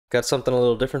Got something a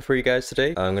little different for you guys today.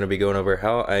 I'm going to be going over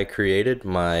how I created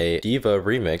my Diva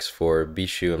remix for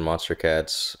Bishu and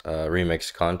Monstercat's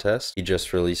remix contest. He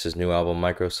just released his new album,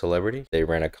 Micro Celebrity. They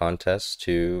ran a contest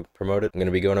to promote it. I'm going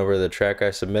to be going over the track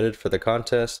I submitted for the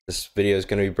contest. This video is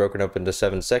going to be broken up into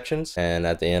 7 sections, and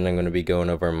at the end I'm going to be going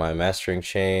over my mastering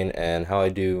chain and how I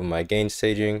do my gain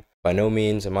staging. By no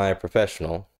means am I a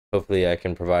professional. Hopefully I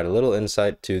can provide a little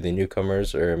insight to the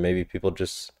newcomers, or maybe people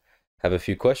just have a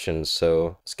few questions,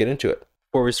 so let's get into it.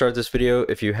 Before we start this video,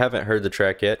 if you haven't heard the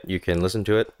track yet, you can listen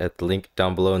to it at the link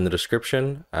down below in the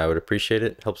description. I would appreciate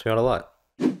it. It helps me out a lot.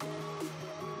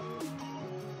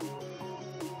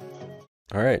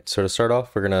 Alright, so to start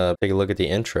off, we're gonna take a look at the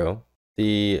intro.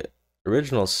 The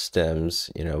original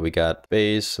stems, we got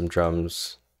bass, some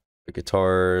drums, the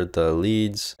guitar, the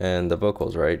leads, and the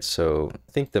vocals, right? So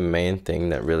I think the main thing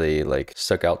that really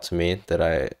stuck out to me that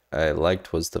I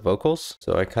liked was the vocals.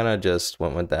 So I kind of just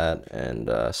went with that and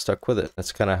stuck with it.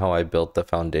 That's kind of how I built the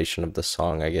foundation of the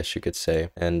song, I guess you could say,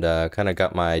 and kind of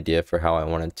got my idea for how I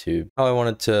wanted to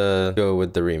go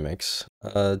with the remix.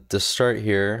 To start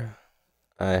here,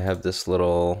 I have this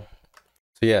little.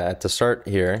 So yeah, at the start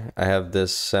here, I have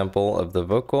this sample of the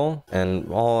vocal, and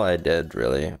all I did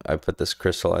really, I put this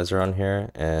crystallizer on here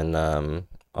and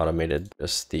automated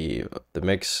just the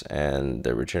mix and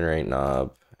the regenerate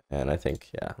knob, and I think,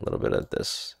 yeah, a little bit of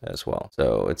this as well.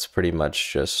 So it's pretty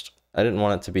much just, I didn't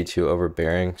want it to be too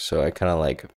overbearing, so I kind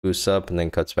of boosts up and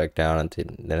then cuts back down,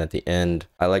 and then at the end,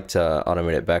 I like to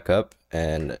automate it back up,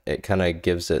 and it kind of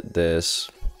gives it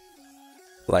this,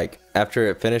 after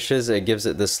it finishes, it gives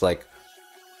it this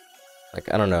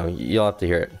I don't know, you'll have to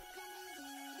hear it.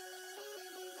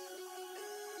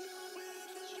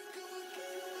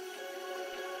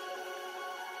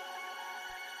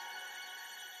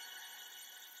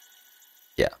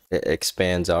 Yeah, it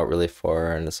expands out really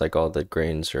far, and it's like all the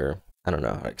grains are, I don't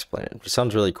know how to explain it. It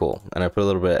sounds really cool. And I put a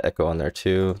little bit of echo on there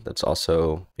too. That's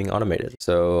also being automated.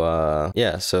 So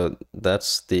yeah, so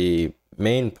that's the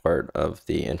main part of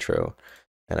the intro.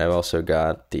 And I've also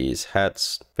got these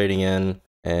hats fading in,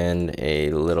 and a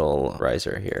little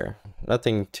riser here.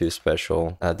 Nothing too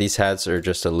special. These hats are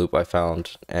just a loop I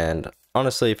found, and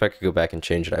honestly, if I could go back and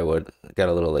change it, I would. Got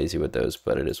a little lazy with those,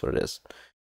 but it is what it is.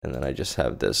 And then I just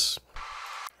have this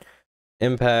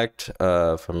impact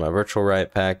from my virtual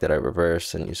right pack that I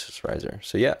reversed and used this riser.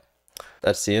 So yeah,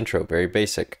 that's the intro, very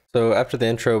basic. So after the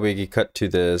intro, we cut to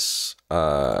this,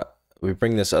 we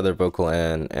bring this other vocal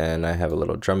in, and I have a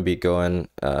little drum beat going.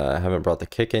 I haven't brought the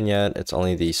kick in yet. It's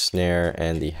only the snare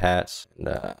and the hats. And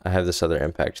I have this other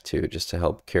impact too, just to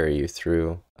help carry you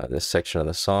through this section of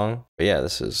the song. But yeah,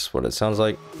 this is what it sounds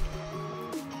like.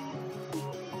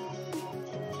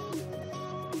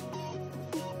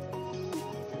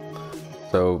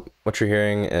 So what you're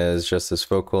hearing is just this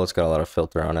vocal. It's got a lot of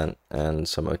filter on it and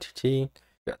some OTT.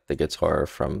 Got the guitar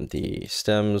from the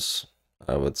stems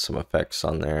with some effects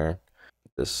on there.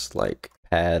 This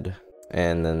pad,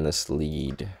 and then this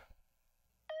lead.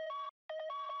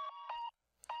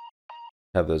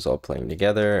 Have those all playing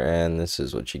together, and this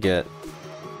is what you get.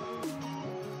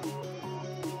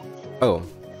 Oh,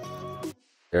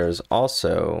 there's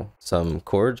also some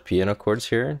chords, piano chords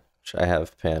here, which I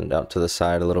have panned out to the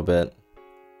side a little bit,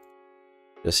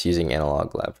 just using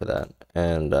Analog Lab for that.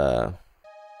 And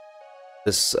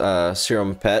this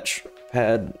serum patch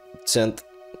pad synth,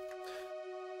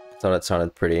 thought it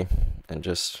sounded pretty, and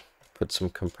just put some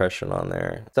compression on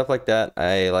there. Stuff like that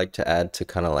I like to add to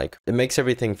kind of it makes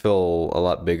everything feel a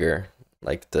lot bigger.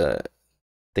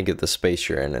 Think of the space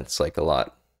you're in, it's a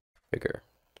lot bigger.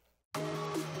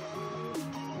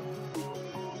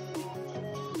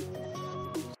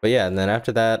 But yeah, and then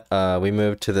after that, we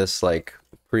move to this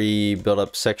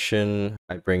pre-build-up section.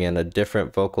 I bring in a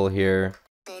different vocal here.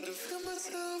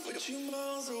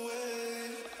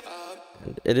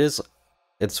 And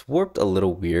it's warped a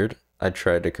little weird. I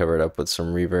tried to cover it up with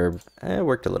some reverb. It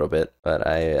worked a little bit, but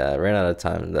I ran out of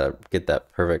time to get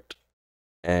that perfect.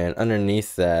 And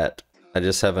underneath that, I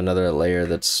just have another layer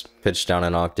that's pitched down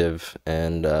an octave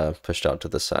and pushed out to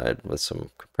the side with some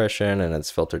compression, and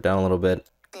it's filtered down a little bit.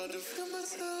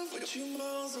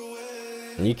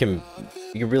 And you can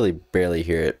really barely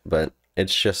hear it, but it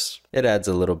adds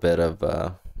a little bit of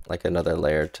another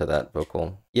layer to that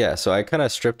vocal. Yeah, so I kind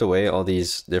of stripped away all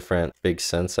these different big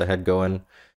synths I had going,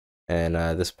 and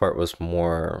this part was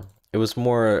more,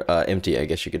 empty, I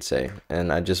guess you could say.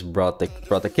 And I just brought the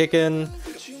kick in,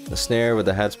 the snare with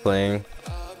the hats playing.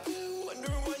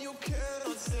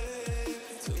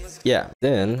 Yeah,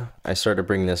 then I started to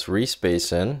bring this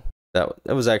respace in, That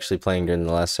was actually playing during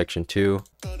the last section too.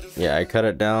 Yeah, I cut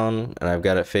it down and I've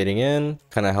got it fading in.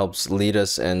 Kind of helps lead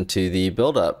us into the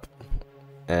build up.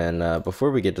 And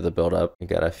before we get to the build up, I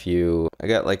got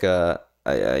like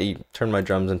I turned my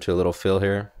drums into a little fill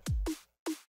here.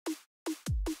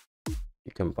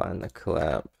 You combine the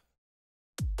clap.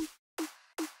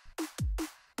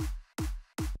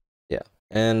 Yeah,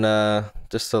 and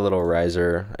just a little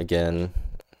riser again,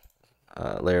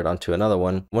 layered onto another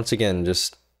one. Once again,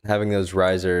 just having those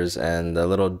risers and the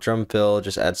little drum fill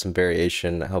just add some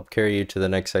variation to help carry you to the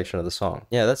next section of the song.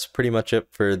 Yeah, that's pretty much it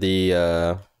for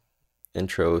the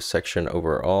intro section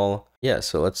overall. Yeah,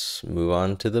 so let's move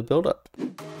on to the build-up.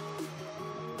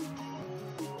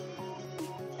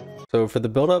 So for the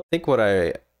build-up, I think what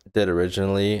I did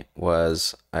originally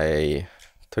was I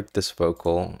took this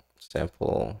vocal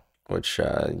sample, which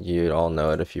you all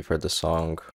know it if you've heard the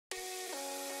song.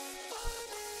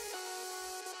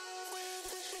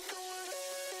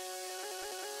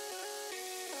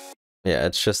 Yeah,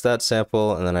 it's just that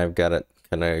sample, and then I've got it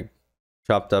kind of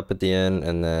chopped up at the end,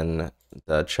 and then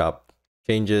the chop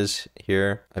changes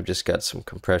here. I've just got some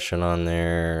compression on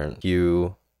there,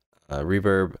 hue,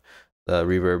 reverb. The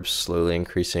reverb slowly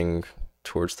increasing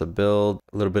towards the build,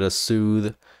 a little bit of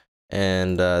soothe,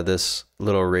 and this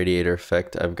little radiator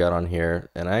effect I've got on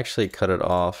here. And I actually cut it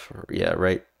off, yeah,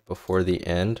 right before the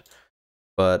end,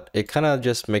 but it kind of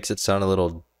just makes it sound a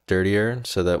little dirtier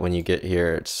so that when you get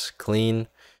here, it's clean.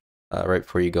 Right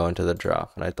before you go into the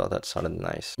drop, and I thought that sounded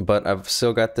nice. But I've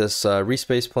still got this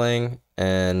respace playing,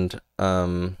 and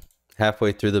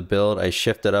halfway through the build I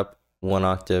shifted up 1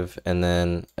 octave, and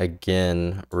then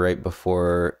again right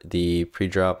before the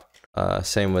pre-drop.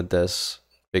 Same with this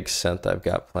big synth I've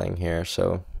got playing here.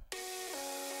 So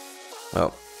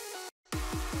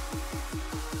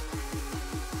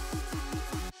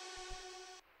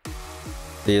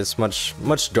see, it's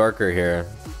much darker here.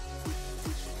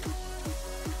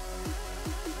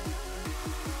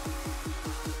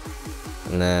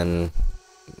 And then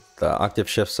the octave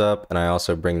shifts up, and I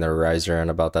also bring the riser in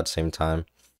about that same time.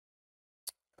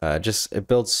 It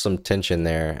builds some tension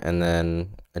there, and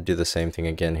then I do the same thing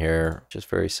again here. Just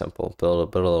very simple.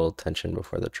 Build a little tension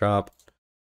before the drop.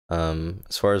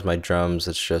 As far as my drums,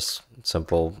 it's just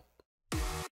simple.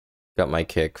 Got my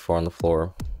kick, 4 on the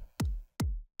floor,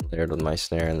 layered with my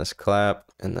snare and this clap,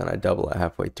 and then I double it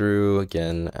halfway through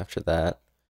again after that.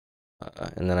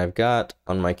 And then I've got,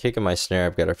 on my kick and my snare,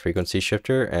 I've got a frequency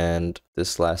shifter, and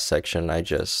this last section I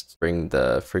just bring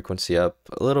the frequency up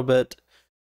a little bit,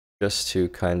 just to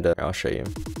kind of, I'll show you.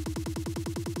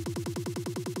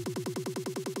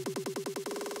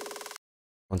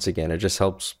 Once again, it just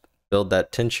helps build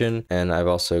that tension, and I've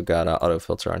also got an auto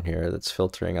filter on here that's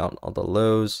filtering out all the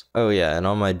lows. Oh yeah, and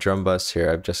on my drum bus here,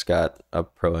 I've just got a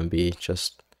Pro MB,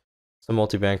 just some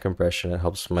multiband compression. It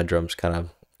helps my drums kind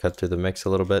of cut through the mix a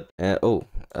little bit. And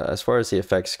as far as the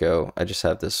effects go, I just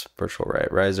have this virtual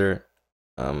riser,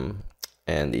 and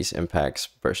these impacts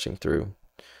bursting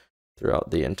throughout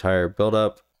the entire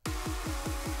build-up.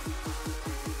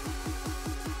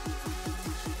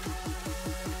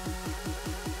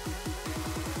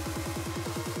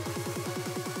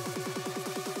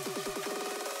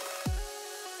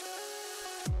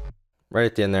 Right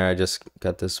at the end there, I just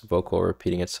got this vocal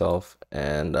repeating itself,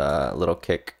 and a little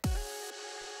kick.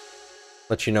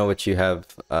 Let you know what you have,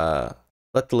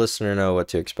 let the listener know what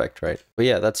to expect, right? But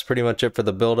yeah, that's pretty much it for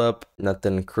the build up.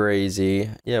 Nothing crazy.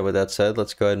 Yeah, with that said,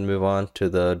 let's go ahead and move on to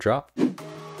the drop.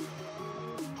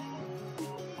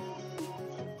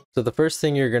 So the first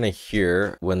thing you're gonna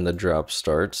hear when the drop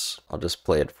starts, I'll just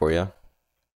play it for you.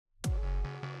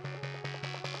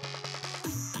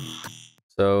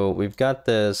 So we've got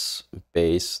this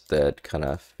bass that kind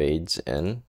of fades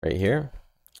in right here.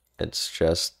 It's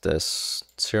just this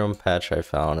serum patch I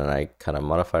found, and I kind of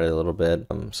modified it a little bit.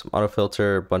 Some auto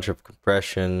filter, a bunch of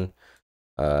compression.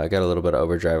 I got a little bit of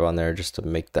overdrive on there just to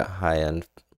make that high end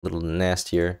a little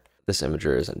nastier. This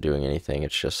imager isn't doing anything,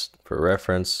 it's just for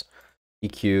reference.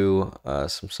 EQ,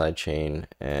 some sidechain,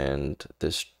 and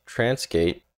this trance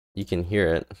gate. You can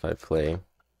hear it if I play.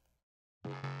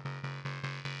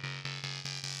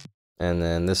 And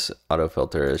then this auto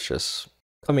filter is just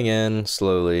coming in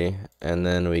slowly, and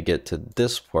then we get to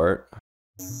this part,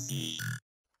 which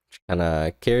kind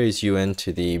of carries you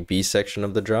into the B section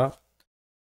of the drop.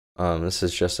 This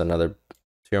is just another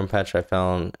serum patch I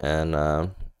found and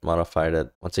modified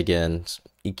it. Once again,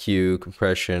 EQ,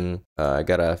 compression. I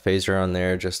got a phaser on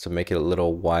there just to make it a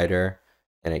little wider,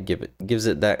 and it gives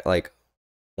it that like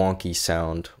wonky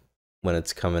sound when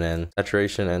it's coming in.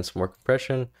 Saturation and some more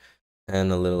compression,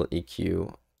 and a little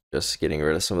EQ. Just getting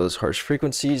rid of some of those harsh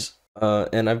frequencies.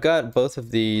 And I've got both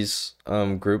of these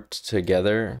grouped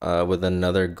together with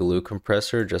another glue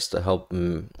compressor just to help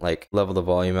like level the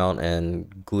volume out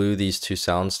and glue these two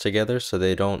sounds together so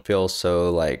they don't feel so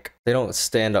like they don't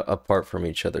stand apart from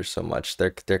each other so much.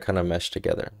 They're kind of meshed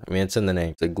together. I mean, it's in the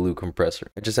name, it's a glue compressor.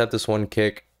 I just have this one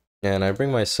kick. And I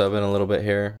bring my sub in a little bit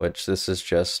here, which this is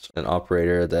just an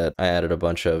operator that I added a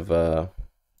bunch of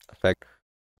effect.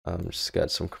 Just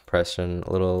got some compression,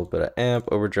 a little bit of amp,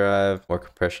 overdrive, more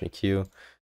compression EQ,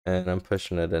 and I'm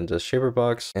pushing it into shaper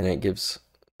box, and it gives,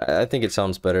 I think it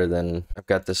sounds better than, I've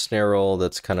got the snare roll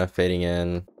that's kind of fading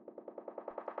in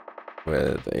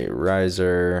with a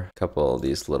riser. A couple of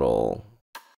these little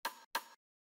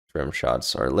drum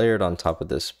shots are layered on top of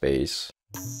this bass.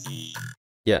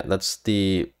 Yeah, that's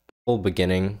the whole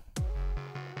beginning.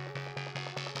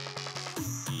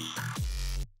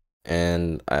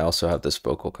 And I also have this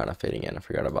vocal kind of fading in. I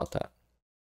forgot about that.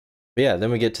 But yeah,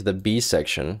 then we get to the B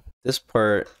section. This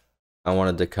part, I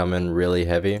wanted to come in really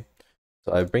heavy.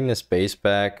 So I bring this bass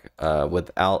back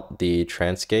without the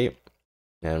transcape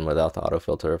and without the auto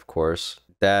filter, of course.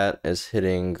 That is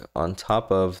hitting on top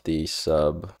of the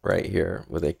sub right here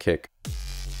with a kick.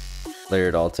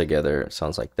 Layered all together, it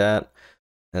sounds like that.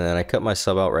 And then I cut my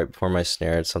sub out right before my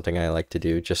snare. It's something I like to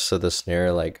do just so the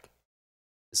snare like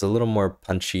is a little more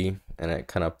punchy and it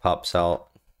kind of pops out.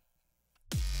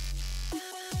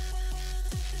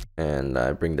 And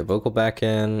I bring the vocal back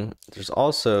in. There's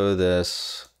also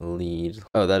this lead.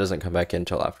 Oh, that doesn't come back in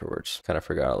until afterwards. Kind of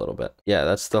forgot a little bit. Yeah,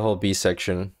 that's the whole B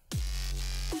section.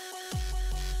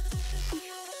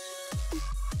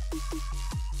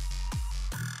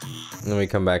 And then we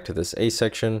come back to this A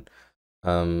section.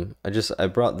 I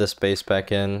brought this bass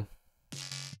back in.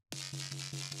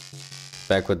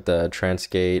 Back with the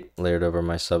transgate layered over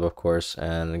my sub, of course,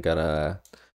 and got a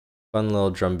fun little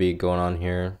drum beat going on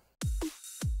here.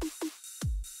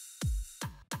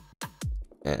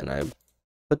 And I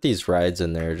put these rides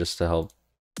in there just to help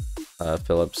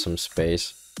fill up some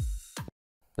space.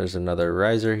 There's another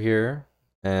riser here,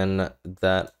 and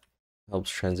that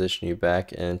helps transition you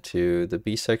back into the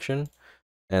B section.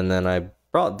 And then I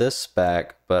brought this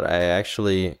back, but I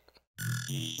actually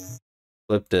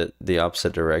flipped it the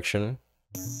opposite direction.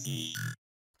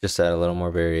 Just add a little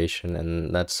more variation,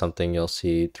 and that's something you'll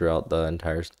see throughout the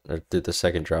entire, or through the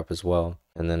second drop as well.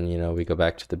 And then, you know, we go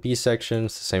back to the B section,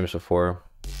 it's the same as before.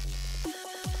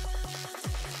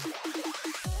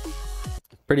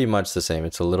 Pretty much the same,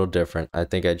 it's a little different. I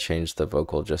think I changed the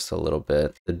vocal just a little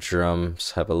bit. The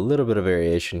drums have a little bit of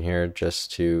variation here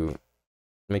just to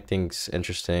make things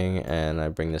interesting, and I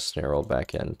bring the snare roll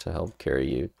back in to help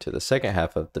carry you to the second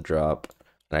half of the drop.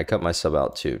 And I cut my sub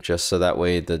out too, just so that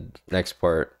way the next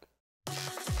part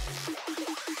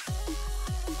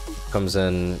comes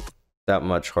in that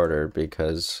much harder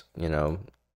because, you know,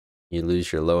 you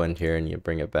lose your low end here and you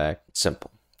bring it back. It's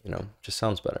simple, you know, just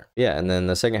sounds better. Yeah, and then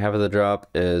the second half of the drop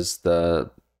is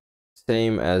the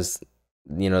same as,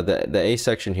 you know, the A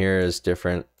section here is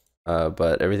different,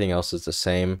 but everything else is the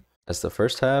same as the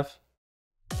first half.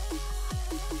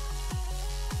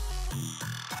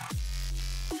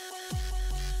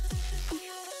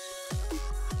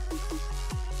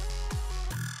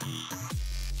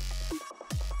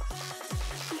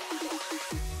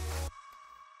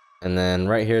 And then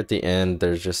right here at the end,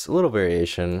 there's just a little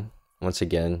variation, once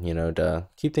again, you know, to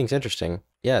keep things interesting.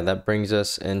 Yeah, that brings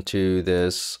us into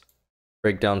this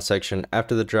breakdown section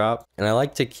after the drop. And I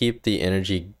like to keep the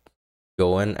energy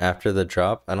going after the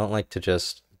drop. I don't like to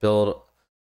just build,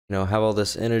 you know, have all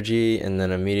this energy and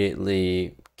then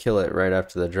immediately kill it right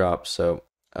after the drop. So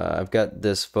I've got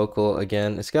this vocal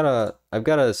again. I've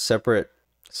got a separate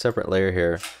layer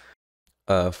here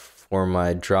for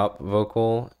my drop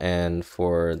vocal and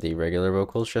for the regular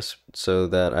vocals, just so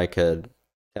that I could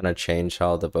kind of change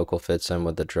how the vocal fits in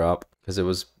with the drop, because it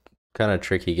was kind of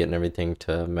tricky getting everything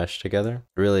to mesh together.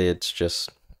 Really, it's just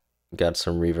got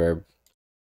some reverb,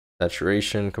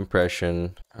 saturation,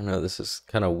 compression. I don't know, this is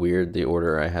kind of weird, the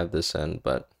order I have this in,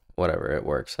 but whatever, it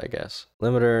works, I guess.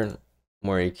 Limiter,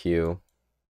 more EQ.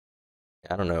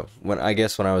 I don't know. I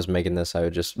guess when I was making this, I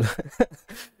would just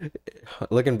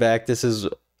looking back, this is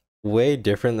way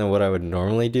different than what I would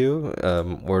normally do,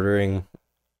 ordering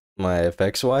my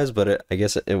effects wise, but I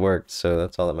guess it worked, so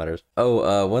that's all that matters.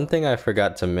 Oh, one thing I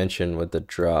forgot to mention with the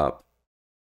drop.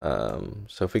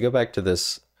 So if we go back to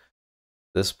this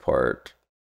part,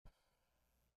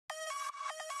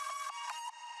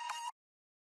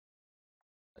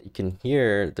 you can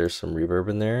hear there's some reverb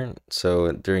in there.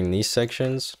 So during these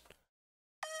sections,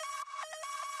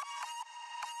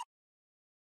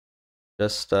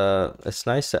 just it's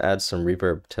nice to add some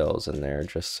reverb tails in there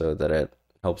just so that it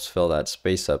helps fill that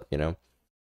space up, you know?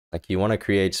 Like you want to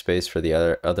create space for the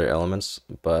other elements,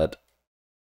 but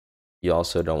you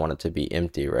also don't want it to be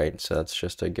empty, right? So that's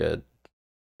just a good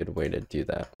way to do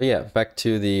that. But yeah, back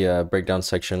to the breakdown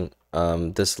section.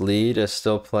 This lead is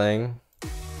still playing.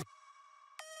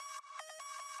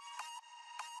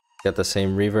 Got the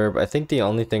same reverb. I think the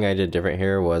only thing I did different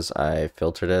here was I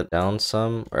filtered it down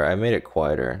some, or I made it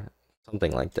quieter,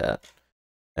 something like that.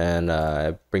 And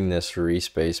I bring this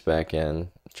respace back in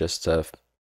just to,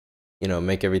 you know,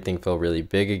 make everything feel really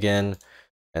big again.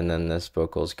 And then this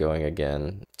vocal's going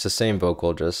again. It's the same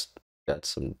vocal, just got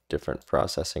some different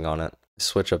processing on it.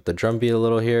 Switch up the drum beat a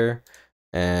little here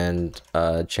and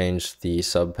change the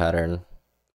sub pattern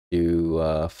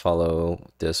to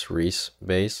follow this Reese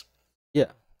bass.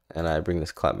 Yeah, and I bring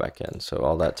this clap back in. So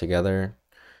all that together,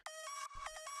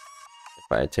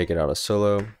 if I take it out of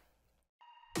solo,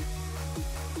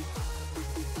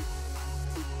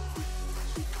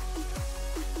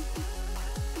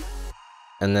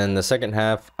 and then the second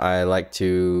half, I like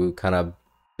to kind of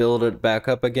build it back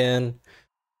up again.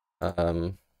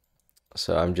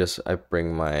 So I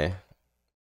bring my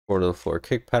 4-to-the-floor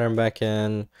kick pattern back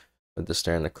in with the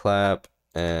snare and the clap,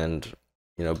 and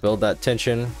you know, build that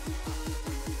tension.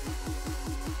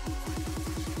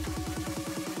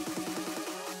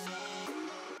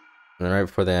 And then right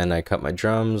before the end, I cut my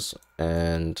drums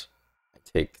and I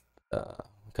take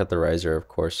cut the riser, of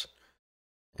course,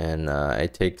 and I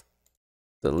take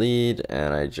the lead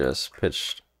and I just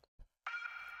pitched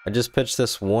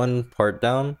this one part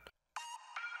down.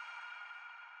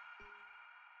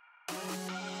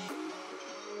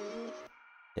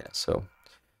 Yeah, so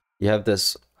you have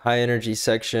this high energy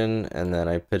section, and then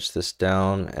I pitch this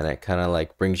down, and it kind of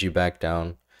like brings you back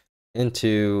down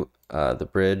into the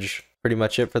bridge. Pretty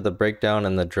much it for the breakdown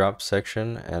and the drop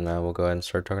section, and we'll go ahead and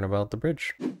start talking about the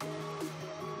bridge.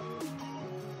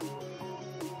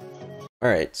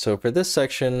 Alright, so for this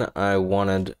section, I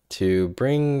wanted to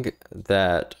bring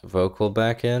that vocal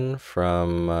back in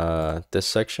from this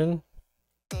section.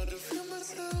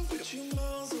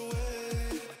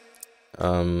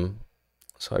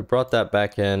 So I brought that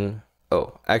back in.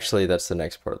 Oh, actually, that's the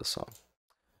next part of the song.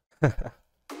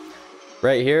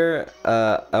 Right here,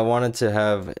 I wanted to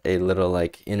have a little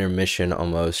like intermission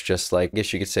almost, just like, I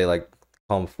guess you could say like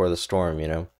calm before the storm, you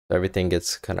know? So everything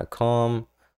gets kind of calm.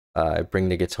 I bring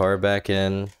the guitar back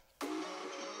in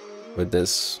with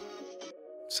this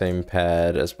same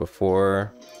pad as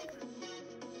before.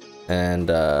 And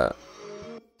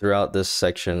throughout this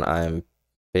section, I'm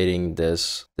fading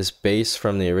this bass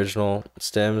from the original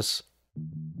stems,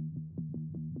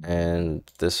 and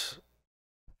this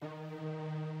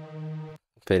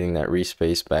fading that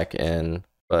respace back in.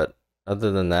 But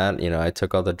other than that, you know, I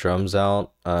took all the drums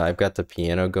out. I've got the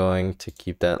piano going to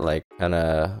keep that like kind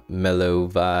of mellow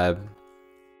vibe.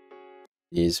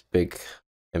 These big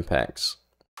impacts.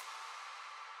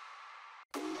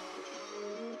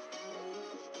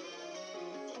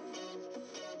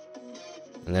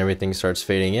 And everything starts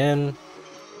fading in.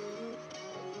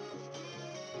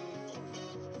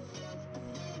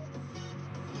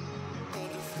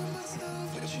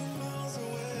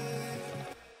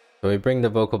 So we bring the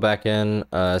vocal back in.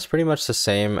 It's pretty much the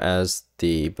same as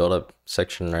the build-up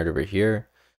section right over here.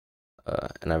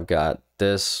 And I've got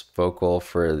this vocal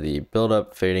for the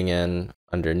build-up fading in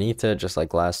underneath it, just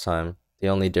like last time. The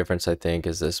only difference, I think,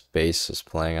 is this bass is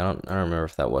playing. I don't remember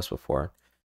if that was before.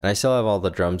 And I still have all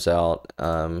the drums out.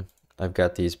 I've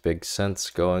got these big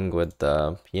synths going with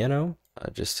the piano,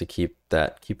 just to keep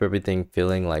everything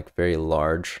feeling like very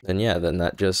large. And yeah, then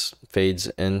that just fades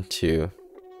into.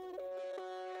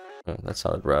 Oh, that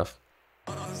sounded rough.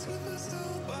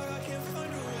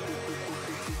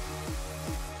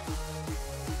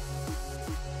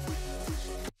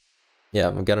 Yeah,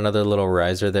 we've got another little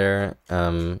riser there,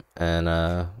 and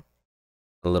a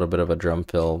little bit of a drum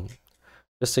fill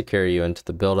just to carry you into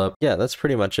the build-up. Yeah, that's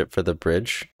pretty much it for the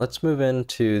bridge. Let's move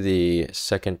into the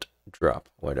second drop,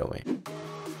 why don't we?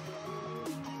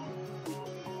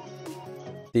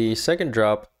 The second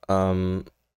drop, I'm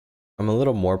a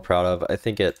little more proud of. I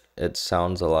think it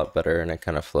sounds a lot better and it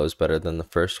kind of flows better than the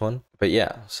first one. But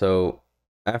yeah, so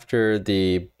after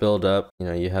the build up, you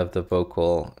know, you have the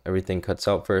vocal, everything cuts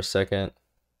out for a second.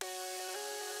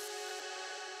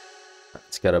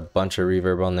 It's got a bunch of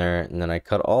reverb on there, and then I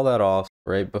cut all that off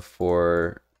right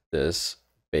before this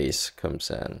bass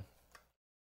comes in.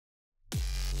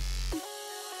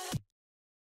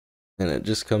 And it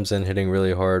just comes in hitting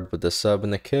really hard with the sub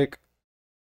and the kick.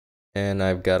 And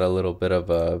I've got a little bit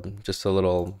of just a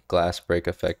little glass break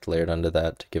effect layered under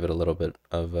that to give it a little bit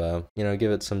of, you know,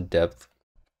 give it some depth.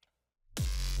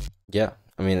 Yeah,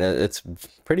 I mean, it's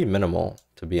pretty minimal,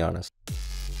 to be honest.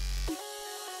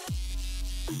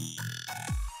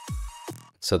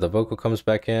 So the vocal comes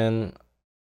back in.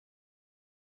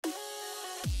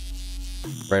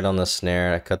 Right on the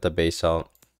snare, I cut the bass out.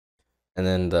 And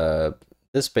then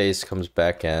this bass comes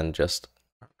back in just,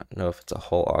 I don't know if it's a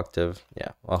whole octave.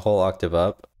 Yeah, a whole octave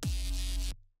up.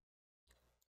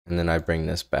 And then I bring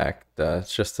this back.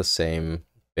 It's just the same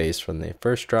bass from the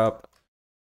first drop.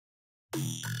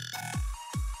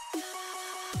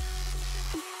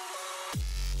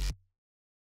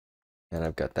 And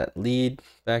I've got that lead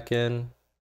back in.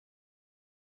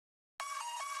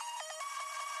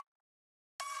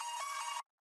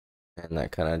 And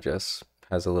that kind of just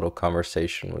has a little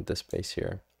conversation with this bass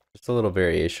here. Just a little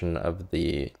variation of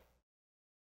the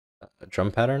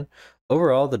drum pattern.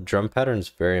 Overall, the drum pattern is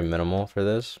very minimal for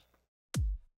this.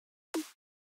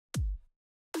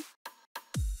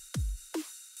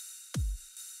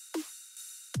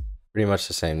 Pretty much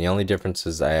the same. The only difference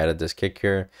is I added this kick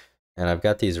here, and I've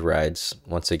got these rides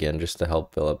once again just to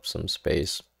help fill up some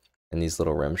space, and these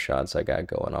little rim shots I got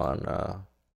going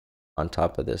on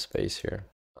top of this bass here.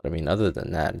 But I mean, other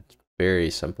than that, it's very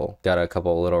simple. Got a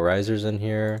couple little risers in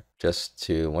here just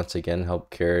to once again help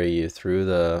carry you through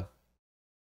the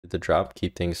drop,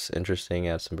 keep things interesting,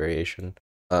 add some variation.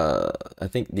 I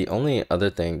think the only other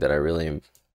thing that I really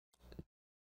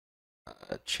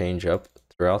change up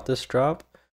throughout this drop,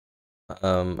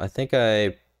 I think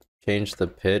I changed the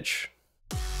pitch.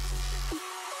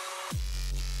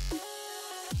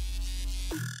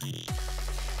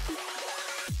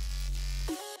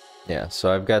 Yeah,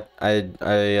 so I've got I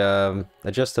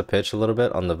adjust the pitch a little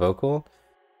bit on the vocal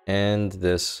and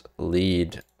this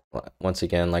lead once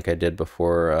again like I did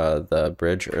before the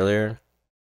bridge earlier.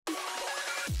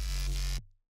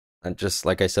 And just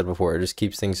like I said before, it just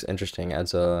keeps things interesting,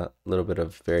 adds a little bit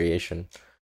of variation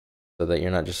so that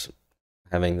you're not just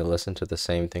having to listen to the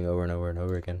same thing over and over and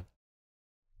over again.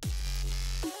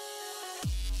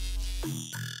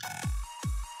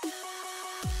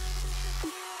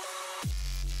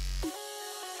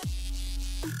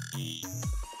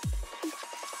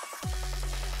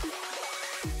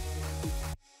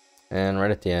 And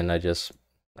right at the end, I just,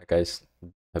 like I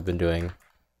have been doing,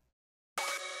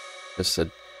 just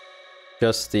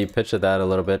adjust the pitch of that a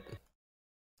little bit.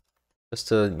 Just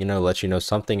to, you know, let you know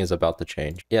something is about to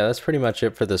change. Yeah, that's pretty much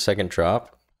it for the second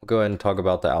drop. We'll go ahead and talk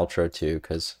about the outro too,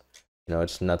 because, you know,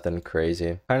 it's nothing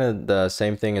crazy. Kind of the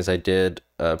same thing as I did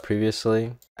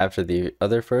previously. After the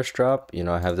other first drop, you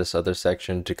know, I have this other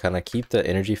section to kind of keep the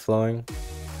energy flowing.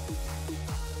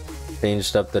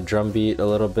 Changed up the drum beat a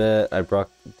little bit. I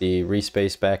brought the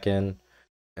respace back in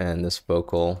and this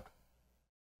vocal.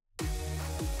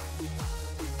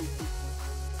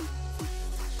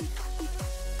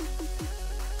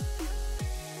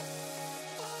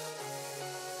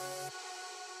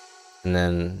 And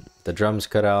then the drums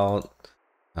cut out,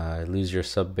 lose your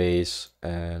sub bass,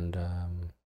 and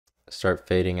start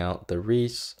fading out the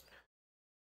res.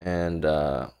 And,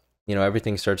 you know,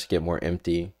 everything starts to get more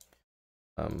empty.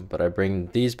 But I bring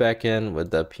these back in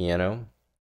with the piano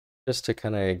just to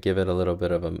kind of give it a little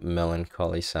bit of a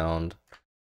melancholy sound.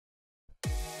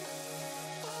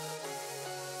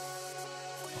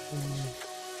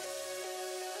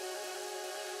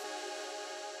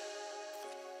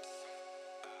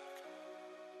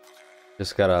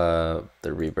 Just got the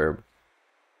reverb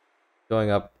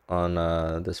going up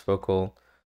on this vocal,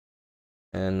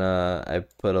 and I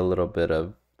put a little bit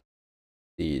of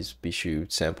these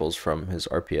Bishu samples from his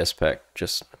RPS pack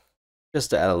just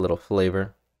to add a little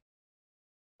flavor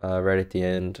right at the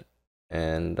end.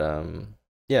 And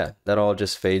yeah, that all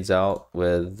just fades out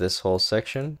with this whole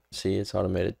section. See, it's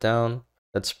automated down.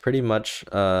 That's pretty much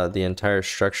the entire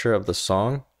structure of the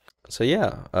song. So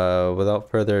yeah, without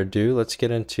further ado, let's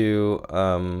get into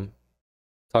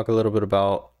talk a little bit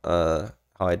about how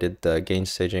I did the gain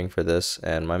staging for this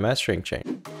and my mastering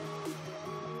chain.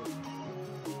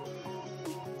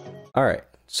 Alright,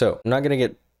 so I'm not going to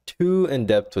get too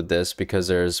in-depth with this because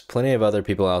there's plenty of other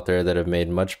people out there that have made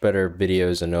much better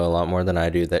videos and know a lot more than I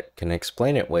do that can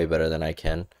explain it way better than I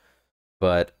can.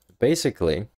 But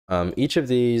basically, each of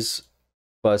these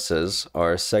buses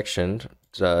are sectioned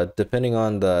depending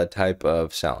on the type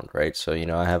of sound, right? So, you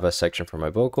know, I have a section for my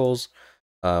vocals,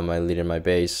 my lead and my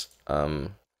bass,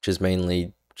 which is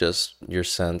mainly just your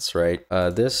synths, right?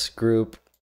 This group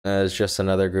is just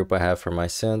another group I have for my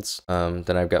synths.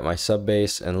 Then I've got my sub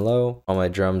bass and low, all my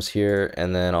drums here,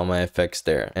 and then all my effects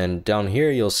there. And down here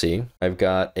you'll see I've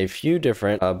got a few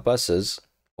different buses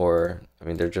or I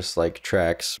mean, they're just like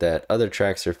tracks that other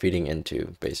tracks are feeding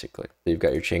into, basically. So you've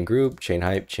got your chain group, chain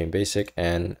hype, chain basic,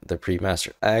 and the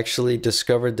pre-master. I actually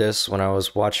discovered this when I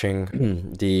was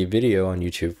watching the video on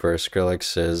YouTube for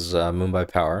Skrillex's Moon by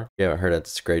Power. If you haven't heard it,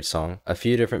 it's a great song. A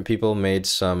few different people made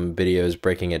some videos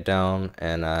breaking it down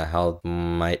and how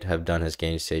might have done his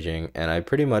gain staging, and I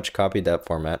pretty much copied that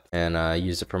format and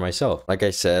used it for myself. Like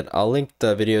I said, I'll link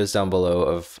the videos down below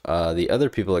of the other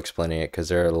people explaining it, because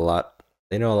there are a lot.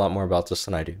 They know a lot more about this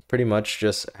than I do. Pretty much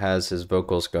just has his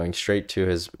vocals going straight to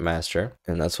his master.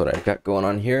 And that's what I've got going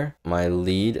on here. My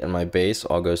lead and my bass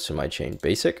all goes to my chain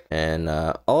basic. And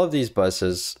all of these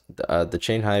buses, the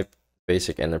chain hype,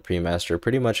 basic, and the pre-master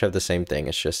pretty much have the same thing.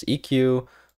 It's just EQ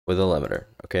with a limiter,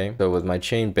 okay? So with my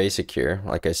chain basic here,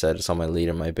 like I said, it's on my lead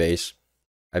and my bass.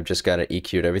 I've just got it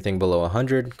EQ'd everything below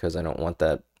 100 because I don't want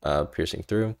that piercing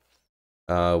through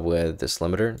with this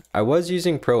limiter. I was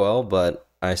using Pro L, but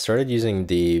I started using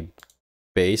the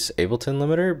bass Ableton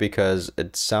limiter because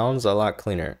it sounds a lot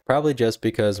cleaner. Probably just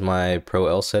because my Pro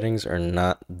L settings are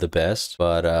not the best,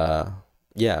 but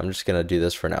yeah, I'm just gonna do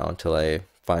this for now until I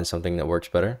find something that works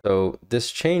better. So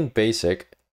this chain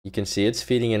basic, you can see it's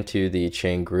feeding into the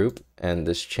chain group, and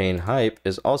this chain hype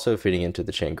is also feeding into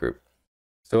the chain group.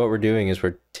 So what we're doing is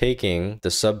we're taking the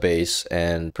sub bass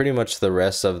and pretty much the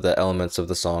rest of the elements of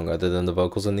the song other than the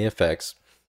vocals and the effects,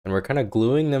 and we're kind of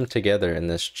gluing them together in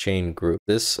this chain group.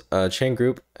 This chain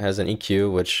group has an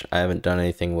EQ, which I haven't done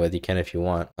anything with. You can if you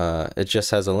want. It just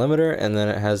has a limiter, and then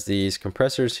it has these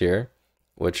compressors here,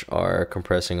 which are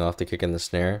compressing off the kick and the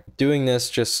snare. Doing this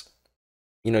just,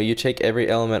 you know, you take every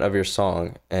element of your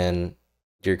song and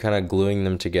you're kind of gluing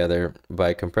them together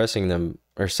by compressing them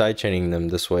or sidechaining them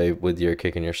this way with your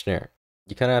kick and your snare.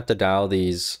 You kind of have to dial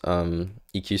these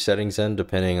EQ settings in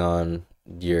depending on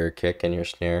your kick and your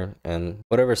snare and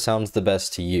whatever sounds the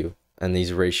best to you, and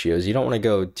these ratios. You don't want to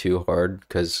go too hard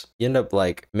because you end up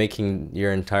like making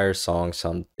your entire song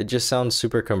sound, it just sounds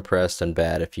super compressed and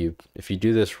bad. If you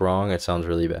do this wrong, it sounds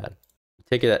really bad.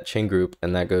 Take that chain group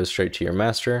and that goes straight to your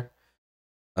master.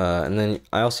 And then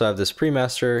I also have this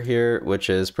pre-master here, which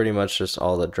is pretty much just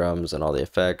all the drums and all the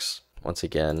effects. Once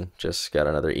again, just got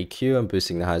another EQ. I'm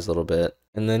boosting the highs a little bit.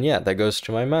 And then yeah, that goes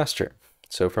to my master.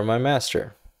 So for my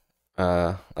master,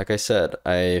 like I said,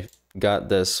 I got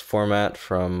this format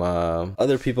from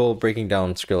other people breaking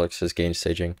down Skrillex's gain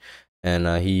staging, and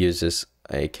he uses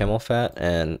a camel fat,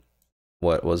 and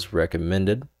what was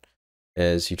recommended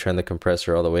is you turn the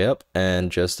compressor all the way up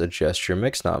and just adjust your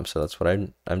mix knob. So that's what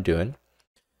I'm doing.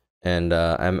 And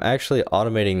I'm actually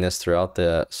automating this throughout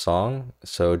the song.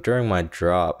 So during my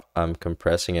drop, I'm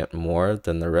compressing it more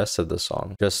than the rest of the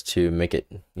song, just to make it,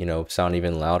 you know, sound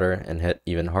even louder and hit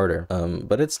even harder.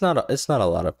 But it's not a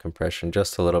lot of compression,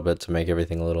 just a little bit to make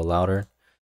everything a little louder.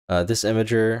 This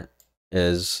imager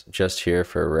is just here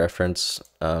for reference.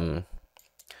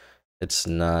 It's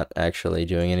not actually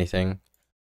doing anything.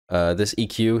 This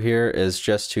EQ here is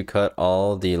just to cut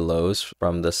all the lows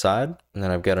from the side. And then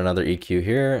I've got another EQ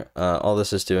here. All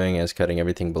this is doing is cutting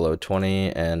everything below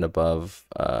 20 and above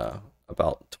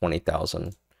about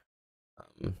 20,000.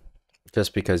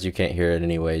 Just because you can't hear it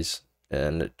anyways.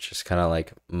 And it just kind of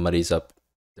like muddies up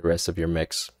the rest of your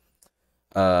mix.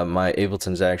 My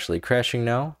Ableton's actually crashing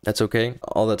now. That's okay.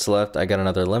 All that's left, I got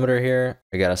another limiter here.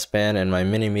 I got a span and my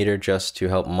mini meter just to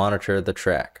help monitor the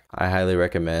track. I highly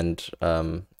recommend,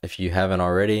 if you haven't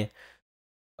already,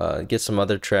 get some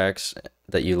other tracks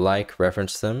that you like,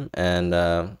 reference them,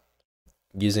 and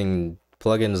using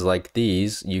plugins like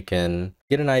these, you can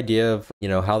get an idea of, you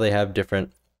know, how they have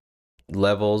different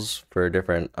levels for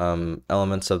different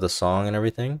elements of the song and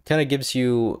everything. Kind of gives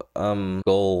you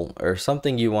goal or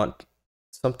something you want,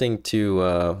 something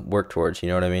to work towards, you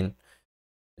know what I mean?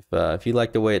 If you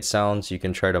like the way it sounds, you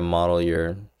can try to model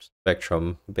your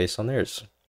spectrum based on theirs.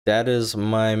 That is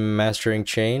my mastering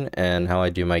chain and how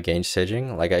I do my gain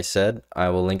staging. Like I said, I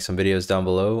will link some videos down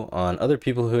below on other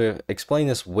people who have explained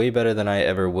this way better than I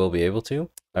ever will be able to.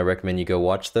 I recommend you go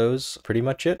watch those. Pretty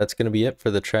much it. That's going to be it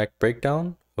for the track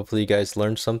breakdown. Hopefully you guys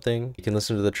learned something. You can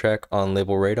listen to the track on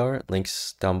Label Radar,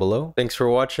 links down below. Thanks for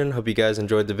watching. Hope you guys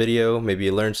enjoyed the video. Maybe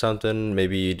you learned something,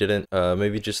 maybe you didn't.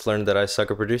 Maybe just learned that I suck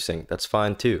at producing. That's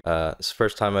fine too. It's the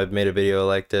first time I've made a video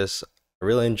like this. I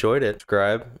really enjoyed it.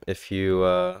 Subscribe if you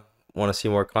want to see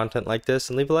more content like this,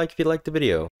 and leave a like if you liked the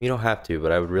video. You don't have to,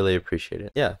 but I would really appreciate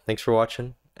it. Yeah, thanks for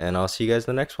watching, and I'll see you guys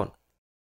in the next one.